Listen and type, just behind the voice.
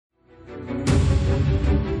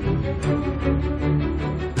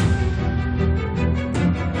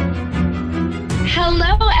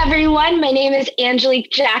everyone. My name is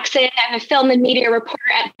Angelique Jackson. I'm a film and media reporter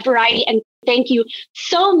at Variety, and thank you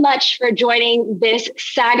so much for joining this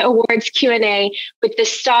SAG Awards Q&A with the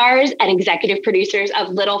stars and executive producers of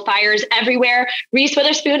Little Fires Everywhere, Reese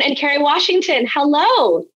Witherspoon and Kerry Washington.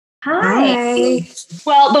 Hello. Hi.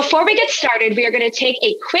 Well, before we get started, we are going to take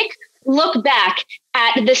a quick look back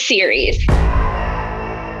at the series.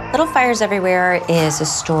 Little Fires Everywhere is a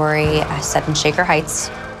story set in Shaker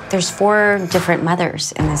Heights. There's 4 different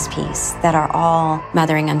mothers in this piece that are all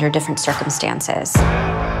mothering under different circumstances.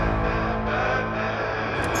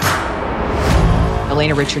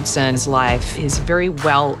 Elena Richardson's life is very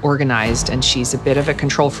well organized, and she's a bit of a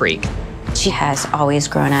control freak. She has always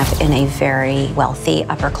grown up in a very wealthy,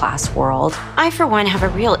 upper-class world. I, for one, have a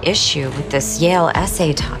real issue with this Yale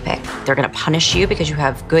essay topic. They're going to punish you because you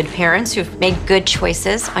have good parents who've made good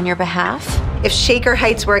choices on your behalf. If Shaker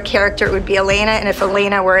Heights were a character, it would be Elena, and if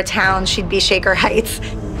Elena were a town, she'd be Shaker Heights.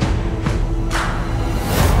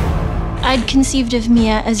 I'd conceived of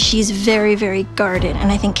Mia as she's very, very guarded,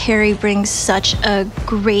 and I think Kerry brings such a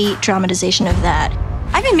great dramatization of that.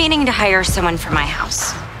 I've been meaning to hire someone for my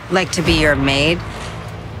house. Like to be your maid?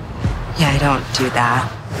 Yeah, I don't do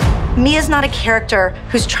that. Mia's not a character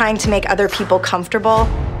who's trying to make other people comfortable.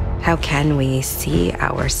 How can we see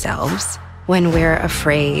ourselves when we're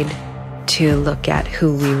afraid to look at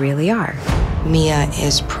who we really are? Mia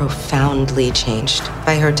is profoundly changed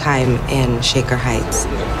by her time in Shaker Heights.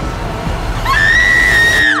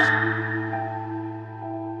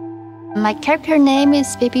 My character name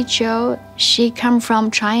is Baby Jo. She come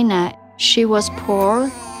from China. She was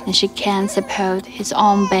poor and she can't support his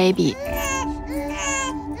own baby.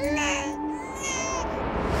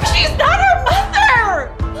 She's not her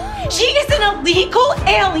mother! She is an illegal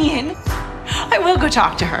alien. I will go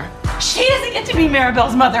talk to her. She doesn't get to be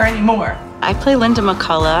Maribel's mother anymore. I play Linda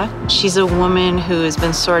McCullough. She's a woman who has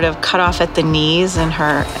been sort of cut off at the knees in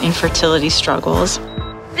her infertility struggles.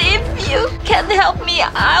 If you can help me,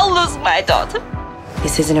 I'll lose my daughter.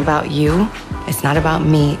 This isn't about you. It's not about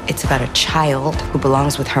me. It's about a child who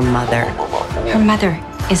belongs with her mother. Her mother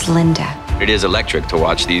is Linda. It is electric to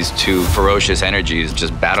watch these 2 ferocious energies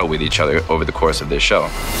just battle with each other over the course of this show.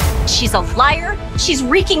 She's a liar. She's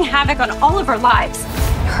wreaking havoc on all of our lives.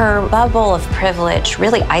 Her bubble of privilege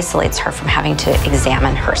really isolates her from having to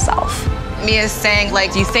examine herself. Mia's saying,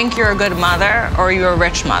 like, do you think you're a good mother or you're a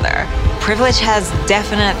rich mother? Privilege has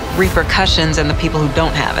definite repercussions in the people who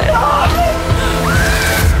don't have it.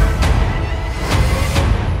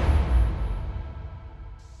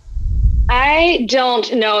 I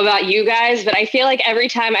don't know about you guys, but I feel like every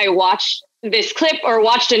time I watch this clip or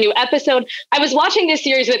watched a new episode, I was watching this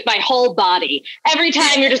series with my whole body. Every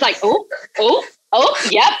time you're just like, oh,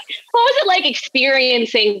 yep. What was it like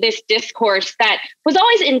experiencing this discourse that was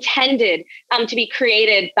always intended to be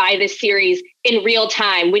created by this series in real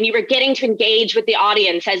time, when you were getting to engage with the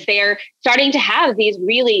audience as they're starting to have these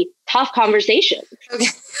really tough conversations? Okay.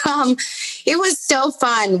 It was so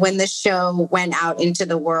fun when the show went out into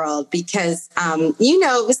the world because,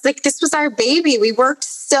 it was like, this was our baby. We worked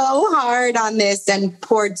so hard on this and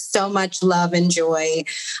poured so much love and joy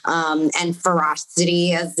and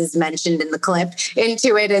ferocity, as is mentioned in the clip,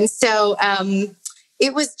 into it. And so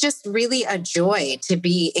it was just really a joy to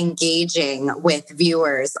be engaging with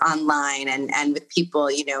viewers online and with people,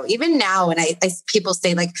 even now when people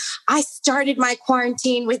say, like, I started my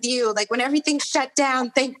quarantine with you, like when everything shut down,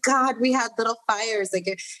 thank God we had Little Fires.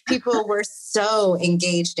 Like people were so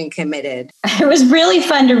engaged and committed. It was really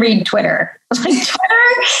fun to read Twitter. Like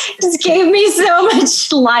Twitter just gave me so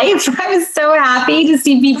much life. I was so happy to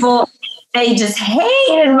see people. They just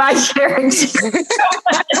hated my character so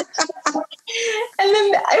much. And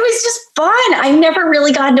then it was just fun. I never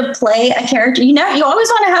really got to play a character. You always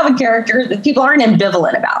want to have a character that people aren't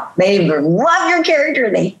ambivalent about. They love your character.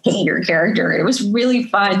 They hate your character. It was really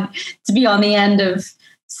fun to be on the end of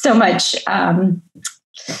so much, vitriol.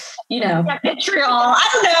 I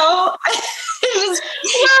don't know. It was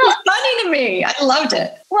funny to me. I loved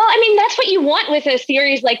it. Well, I mean, that's what you want with a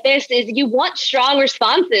series like this, is you want strong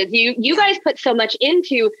responses. You guys put so much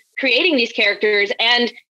into creating these characters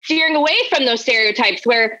and steering away from those stereotypes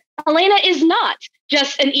where Elena is not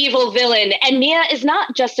just an evil villain and Mia is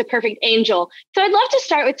not just a perfect angel. So I'd love to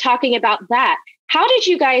start with talking about that. How did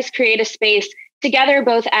you guys create a space together,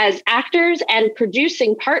 both as actors and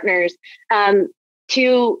producing partners,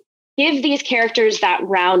 to give these characters that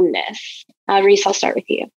roundness? Reese, I'll start with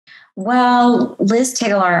you. Well, Liz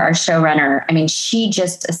Taylor, our showrunner, she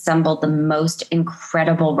just assembled the most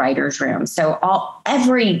incredible writer's room. So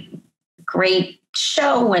every great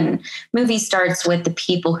show and movie starts with the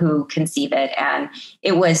people who conceive it. And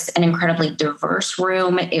it was an incredibly diverse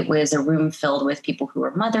room. It was a room filled with people who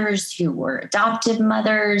were mothers, who were adoptive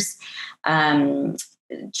mothers,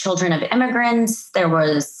 children of immigrants. There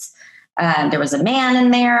was a man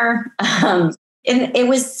in there. And it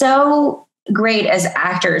was so great as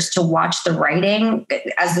actors to watch the writing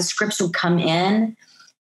as the scripts would come in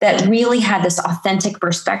that really had this authentic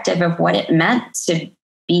perspective of what it meant to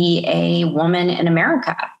be a woman in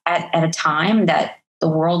America at a time that the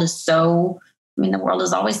world is the world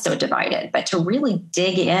is always so divided, but to really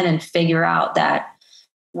dig in and figure out that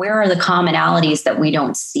where are the commonalities that we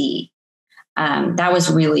don't see? That was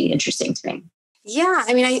really interesting to me. Yeah.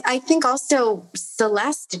 I mean, I think also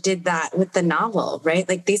Celeste did that with the novel, right?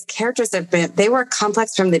 Like these characters they were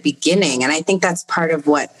complex from the beginning. And I think that's part of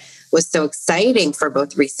what was so exciting for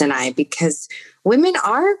both Reese and I, because women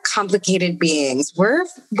are complicated beings. We're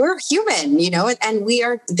human, and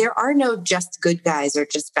there are no just good guys or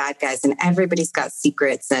just bad guys, and everybody's got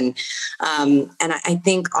secrets. And I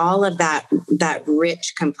think all of that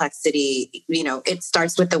rich complexity, it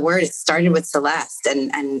starts with the word. It started with Celeste,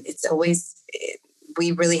 and it's always,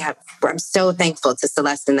 I'm so thankful to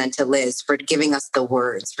Celeste and then to Liz for giving us the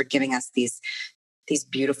words, for giving us these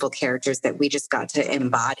beautiful characters that we just got to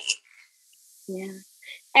embody. Yeah.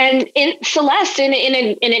 And Celeste, in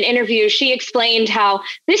an interview, she explained how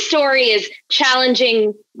this story is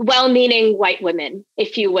challenging well-meaning white women,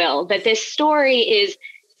 if you will, that this story is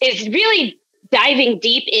really diving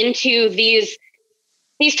deep into these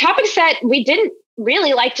topics that we didn't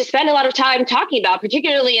really like to spend a lot of time talking about,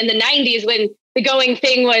 particularly in the 90s when the going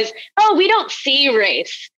thing was, oh, we don't see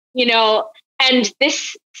race, and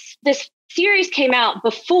this series came out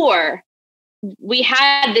before we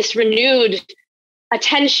had this renewed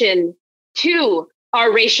attention to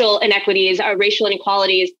our racial inequities, our racial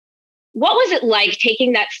inequalities. What was it like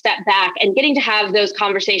taking that step back and getting to have those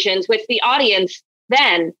conversations with the audience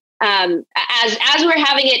then, as we're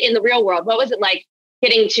having it in the real world? What was it like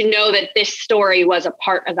getting to know that this story was a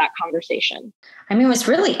part of that conversation? I mean, it was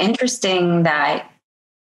really interesting that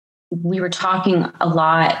we were talking a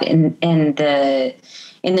lot in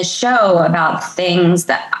the show about things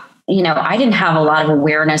that, I didn't have a lot of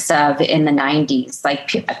awareness of in the 90s. Like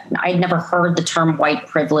I'd never heard the term white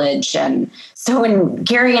privilege. And so when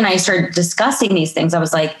Kerry and I started discussing these things, I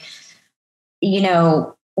was like,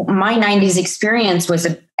 my 90s experience was,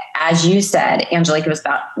 as you said, Angelique, it was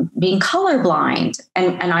about being colorblind.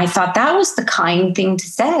 And I thought that was the kind thing to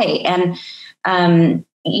say. And,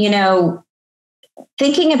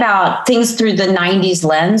 thinking about things through the 90s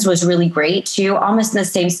lens was really great too, almost in the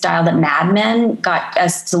same style that Mad Men got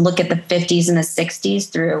us to look at the 50s and the 60s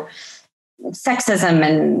through sexism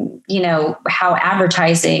and, how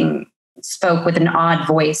advertising spoke with an odd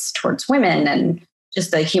voice towards women and just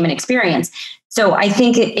the human experience. So I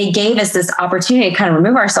think it gave us this opportunity to kind of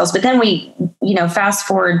remove ourselves. But then we, fast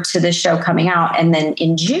forward to this show coming out. And then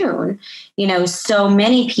in June, so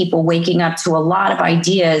many people waking up to a lot of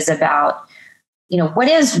ideas about, what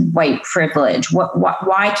is white privilege?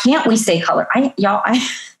 Why can't we say color?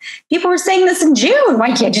 People were saying this in June.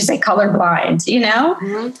 Why can't you say colorblind?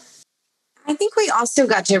 Mm-hmm. I think we also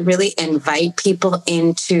got to really invite people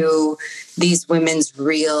into these women's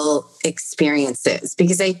real experiences,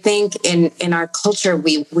 because I think in our culture,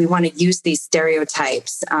 we want to use these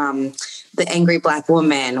stereotypes, the angry Black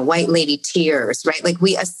woman, white lady tears, right? Like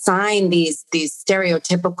we assign these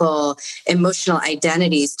stereotypical emotional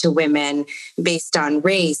identities to women based on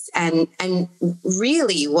race. And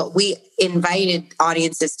really what we invited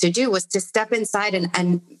audiences to do was to step inside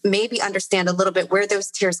and maybe understand a little bit where those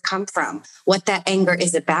tears come from, what that anger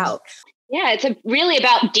is about. Yeah, it's really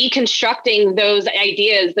about deconstructing those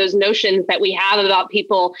ideas, those notions that we have about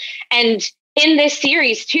people. And in this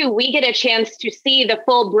series, too, we get a chance to see the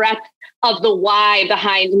full breadth of the why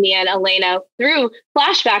behind Mia and Elena through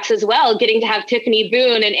flashbacks as well, getting to have Tiffany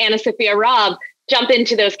Boone and Anna Sophia Robb jump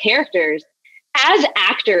into those characters. As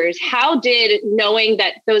actors, how did knowing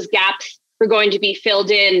that those gaps were going to be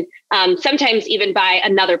filled in, sometimes even by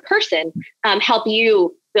another person, help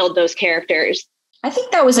you build those characters? I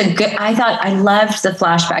think that was I loved the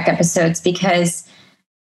flashback episodes because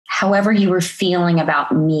however you were feeling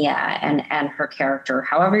about Mia and her character,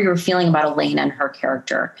 however you were feeling about Elena and her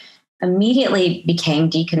character, immediately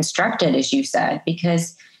became deconstructed, as you said,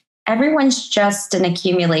 because everyone's just an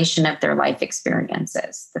accumulation of their life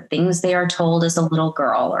experiences, the things they are told as a little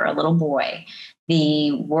girl or a little boy,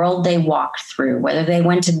 the world they walked through, whether they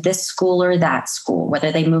went to this school or that school,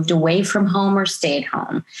 whether they moved away from home or stayed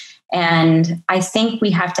home. And I think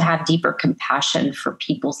we have to have deeper compassion for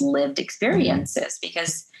people's lived experiences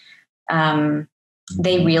because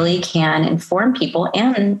they really can inform people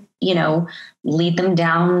and, lead them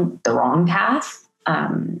down the wrong path,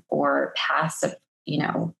 or paths of,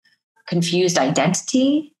 confused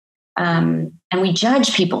identity. And we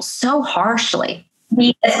judge people so harshly.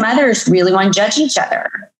 We as mothers really want to judge each other.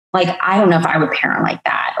 Like, I don't know if I would parent like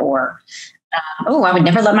that, or, I would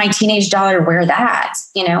never let my teenage daughter wear that,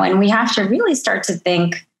 and we have to really start to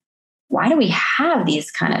think, why do we have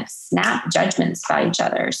these kind of snap judgments about each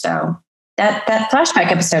other? So that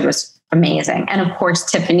flashback episode was amazing. And of course,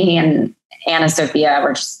 Tiffany and Anna Sophia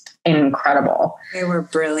were just incredible. They were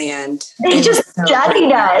brilliant. They just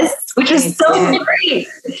studied us, which is so great.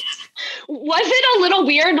 Was it a little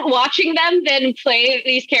weird watching them then play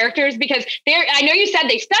these characters? Because I know you said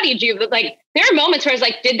they studied you, but like there are moments where it's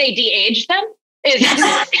like, did they de-age them?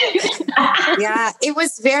 Yeah, it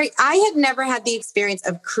was I had never had the experience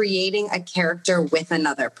of creating a character with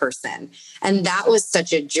another person. And that was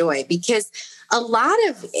such a joy, because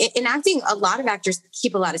in acting, a lot of actors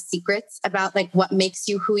keep a lot of secrets about like what makes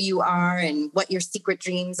you who you are and what your secret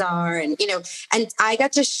dreams are. And, and I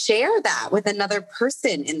got to share that with another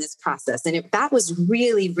person in this process. And that was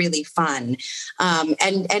really, really fun. And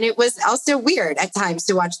it was also weird at times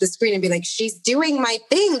to watch the screen and be like, she's doing my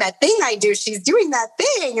thing, that thing I do. She's doing that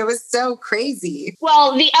thing. It was so crazy.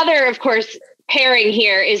 Well, the other, of course, pairing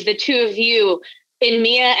here is the two of you in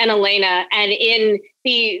Mia and Elena, and in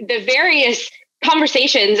the various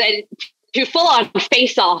conversations and to full-on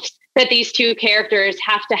face-offs that these two characters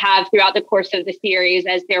have to have throughout the course of the series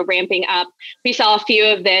as they're ramping up. We saw a few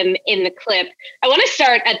of them in the clip. I want to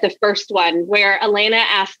start at the first one where Elena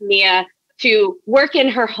asked Mia to work in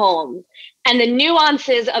her home, and the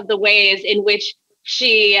nuances of the ways in which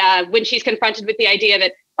she, when she's confronted with the idea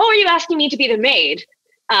that, oh, are you asking me to be the maid?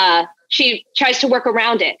 She tries to work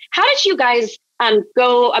around it. How did you guys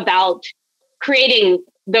go about creating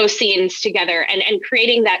those scenes together and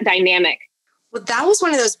creating that dynamic? Well, that was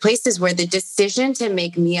one of those places where the decision to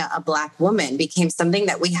make Mia a Black woman became something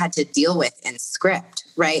that we had to deal with in script,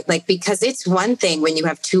 right? Like, because it's one thing when you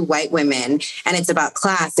have two white women and it's about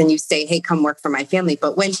class and you say, hey, come work for my family.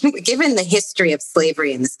 But when, given the history of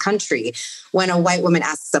slavery in this country, when a white woman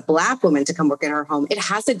asks a Black woman to come work in her home, it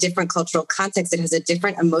has a different cultural context. It has a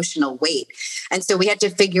different emotional weight. And so we had to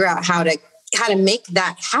figure out how to make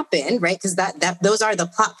that happen, right? Because those are the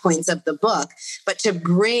plot points of the book, but to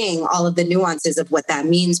bring all of the nuances of what that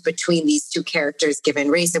means between these two characters given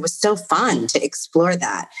race, it was so fun to explore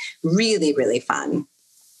that. Really, really fun.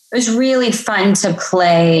 It was really fun to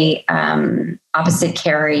play opposite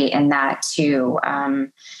Kerry in that too.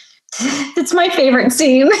 It's my favorite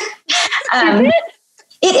scene.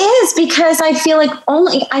 It is, because I feel like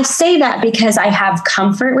I say that because I have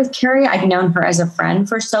comfort with Kerry. I've known her as a friend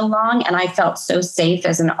for so long, and I felt so safe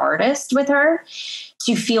as an artist with her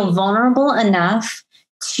to feel vulnerable enough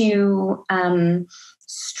to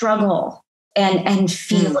struggle and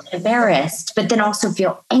feel embarrassed, but then also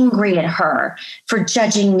feel angry at her for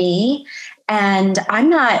judging me. And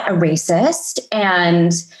I'm not a racist,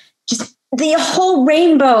 and just the whole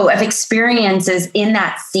rainbow of experiences in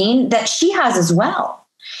that scene that she has as well.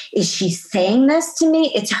 Is she saying this to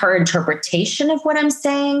me? It's her interpretation of what I'm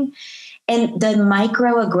saying. And the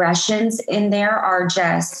microaggressions in there are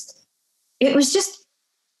it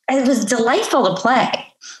was delightful to play.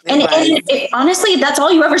 And honestly, that's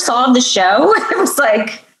all you ever saw of the show. It was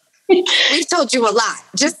like, we've told you a lot.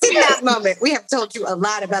 Just in that moment, we have told you a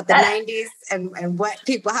lot about the 90s and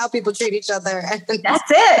how people treat each other.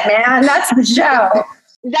 That's it, man. That's the show.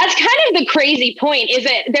 That's kind of the crazy point, is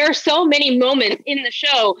that there are so many moments in the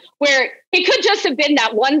show where it could just have been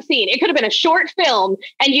that one scene. It could have been a short film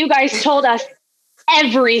and you guys told us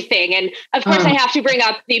everything. And of course, I have to bring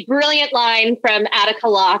up the brilliant line from Attica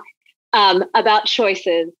Locke about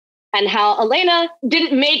choices and how Elena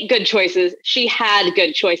didn't make good choices. She had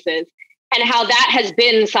good choices, and how that has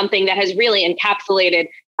been something that has really encapsulated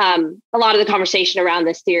a lot of the conversation around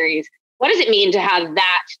this series. What does it mean to have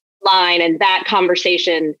that line and that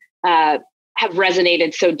conversation have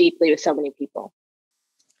resonated so deeply with so many people?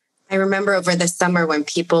 I remember over the summer when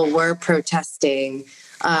people were protesting,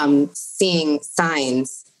 seeing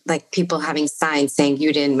signs, like people having signs saying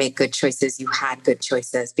you didn't make good choices, you had good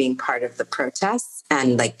choices, being part of the protests,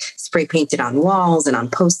 and like spray painted on walls and on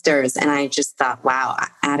posters. And I just thought, wow,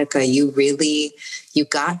 Attica, you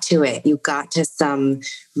got to it. You got to some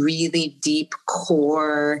really deep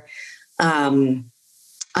core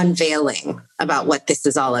unveiling about what this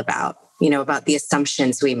is all about, about the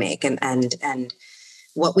assumptions we make and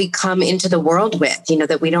what we come into the world with,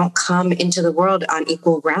 that we don't come into the world on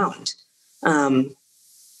equal ground.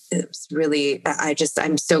 it was really,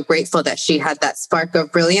 I'm so grateful that she had that spark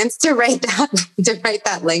of brilliance to write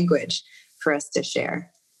that language for us to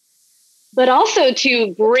share. But also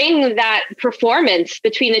to bring that performance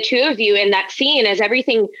between the two of you in that scene as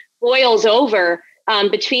everything boils over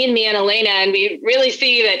between me and Elena. And we really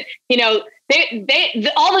see that, you know,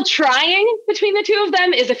 all the trying between the two of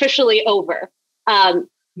them is officially over.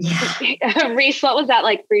 Reese, what was that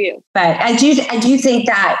like for you? But I do think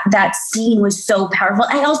that scene was so powerful.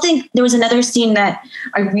 I also think there was another scene that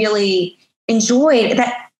I really enjoyed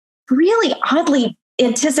that really oddly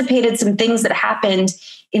anticipated some things that happened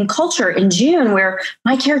in culture in June, where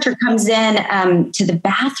my character comes in to the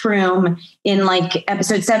bathroom in like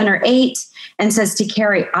episode 7 or 8 and says to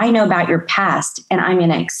Kerry, I know about your past and I'm going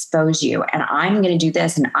to expose you and I'm going to do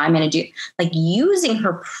this and I'm going to do, like, using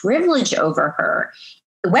her privilege over her,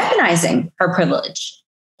 weaponizing her privilege,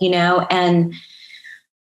 you know, and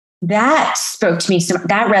that spoke to me. So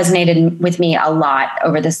that resonated with me a lot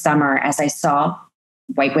over the summer as I saw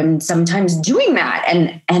white women sometimes doing that.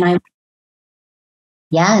 And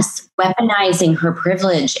yes, weaponizing her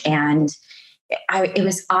privilege. And it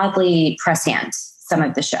was oddly prescient, some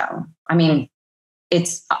of the show. I mean,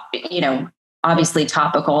 it's, you know, obviously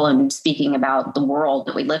topical and speaking about the world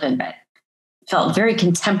that we live in, but felt very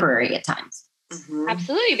contemporary at times. Mm-hmm.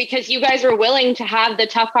 Absolutely, because you guys were willing to have the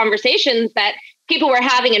tough conversations that people were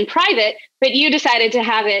having in private, but you decided to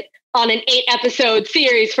have it on an 8-episode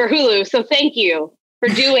series for Hulu. So thank you for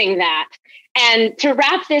doing that. And to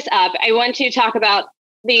wrap this up, I want to talk about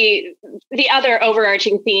the other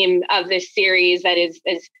overarching theme of this series that is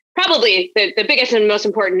probably the biggest and most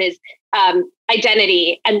important is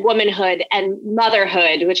identity and womanhood and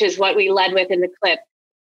motherhood, which is what we led with in the clip.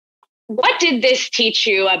 What did this teach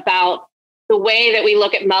you about the way that we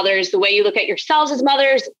look at mothers, the way you look at yourselves as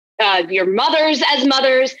mothers, your mothers as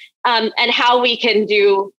mothers, and how we can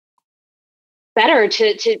do better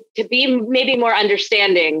to be maybe more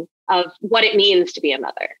understanding of what it means to be a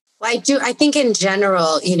mother? Well, I think in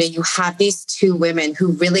general, you know, you have these two women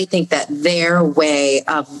who really think that their way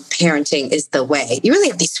of parenting is the way. You really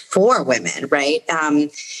have these 4 women, right?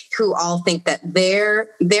 Who all think that their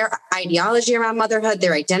ideology around motherhood,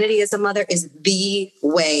 their identity as a mother is the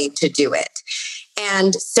way to do it.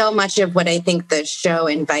 And so much of what I think the show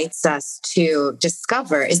invites us to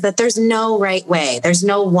discover is that there's no right way. There's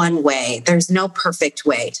no one way. There's no perfect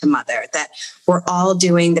way to mother, that we're all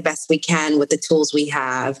doing the best we can with the tools we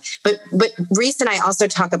have. But Reese and I also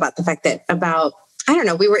talk about the fact that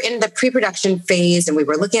we were in the pre-production phase and we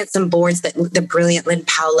were looking at some boards that the brilliant Lynn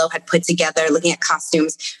Paolo had put together, looking at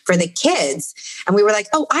costumes for the kids. And we were like,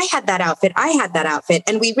 oh, I had that outfit.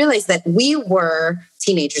 And we realized that we were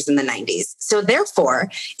teenagers in the 90s. So therefore,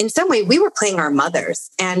 in some way, we were playing our mothers.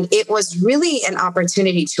 And it was really an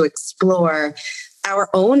opportunity to explore our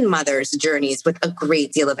own mothers' journeys with a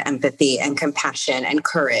great deal of empathy and compassion and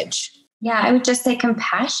courage. Yeah, I would just say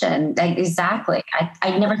compassion. Exactly.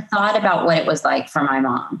 I never thought about what it was like for my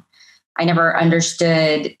mom. I never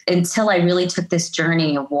understood until I really took this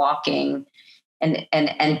journey of walking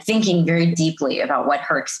and thinking very deeply about what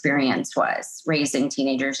her experience was raising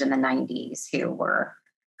teenagers in the 90s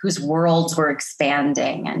whose worlds were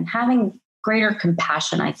expanding, and having greater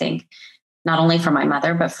compassion, I think, not only for my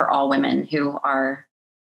mother, but for all women who are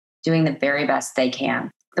doing the very best they can.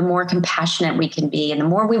 The more compassionate we can be, and the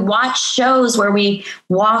more we watch shows where we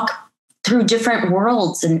walk through different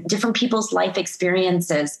worlds and different people's life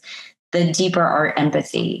experiences, the deeper our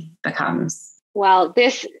empathy becomes. Well,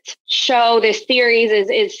 this show, this series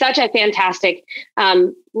is such a fantastic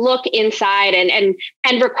look inside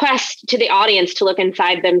and request to the audience to look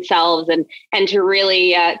inside themselves and to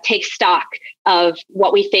really take stock of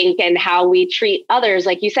what we think and how we treat others,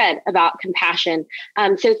 like you said, about compassion.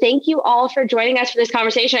 So thank you all for joining us for this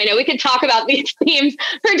conversation. I know we could talk about these themes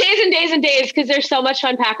for days and days and days because there's so much to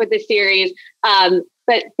unpack with this series.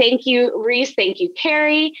 But thank you, Reese. Thank you,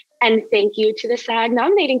 Kerry. And thank you to the SAG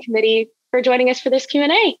nominating committee for joining us for this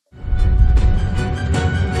Q&A.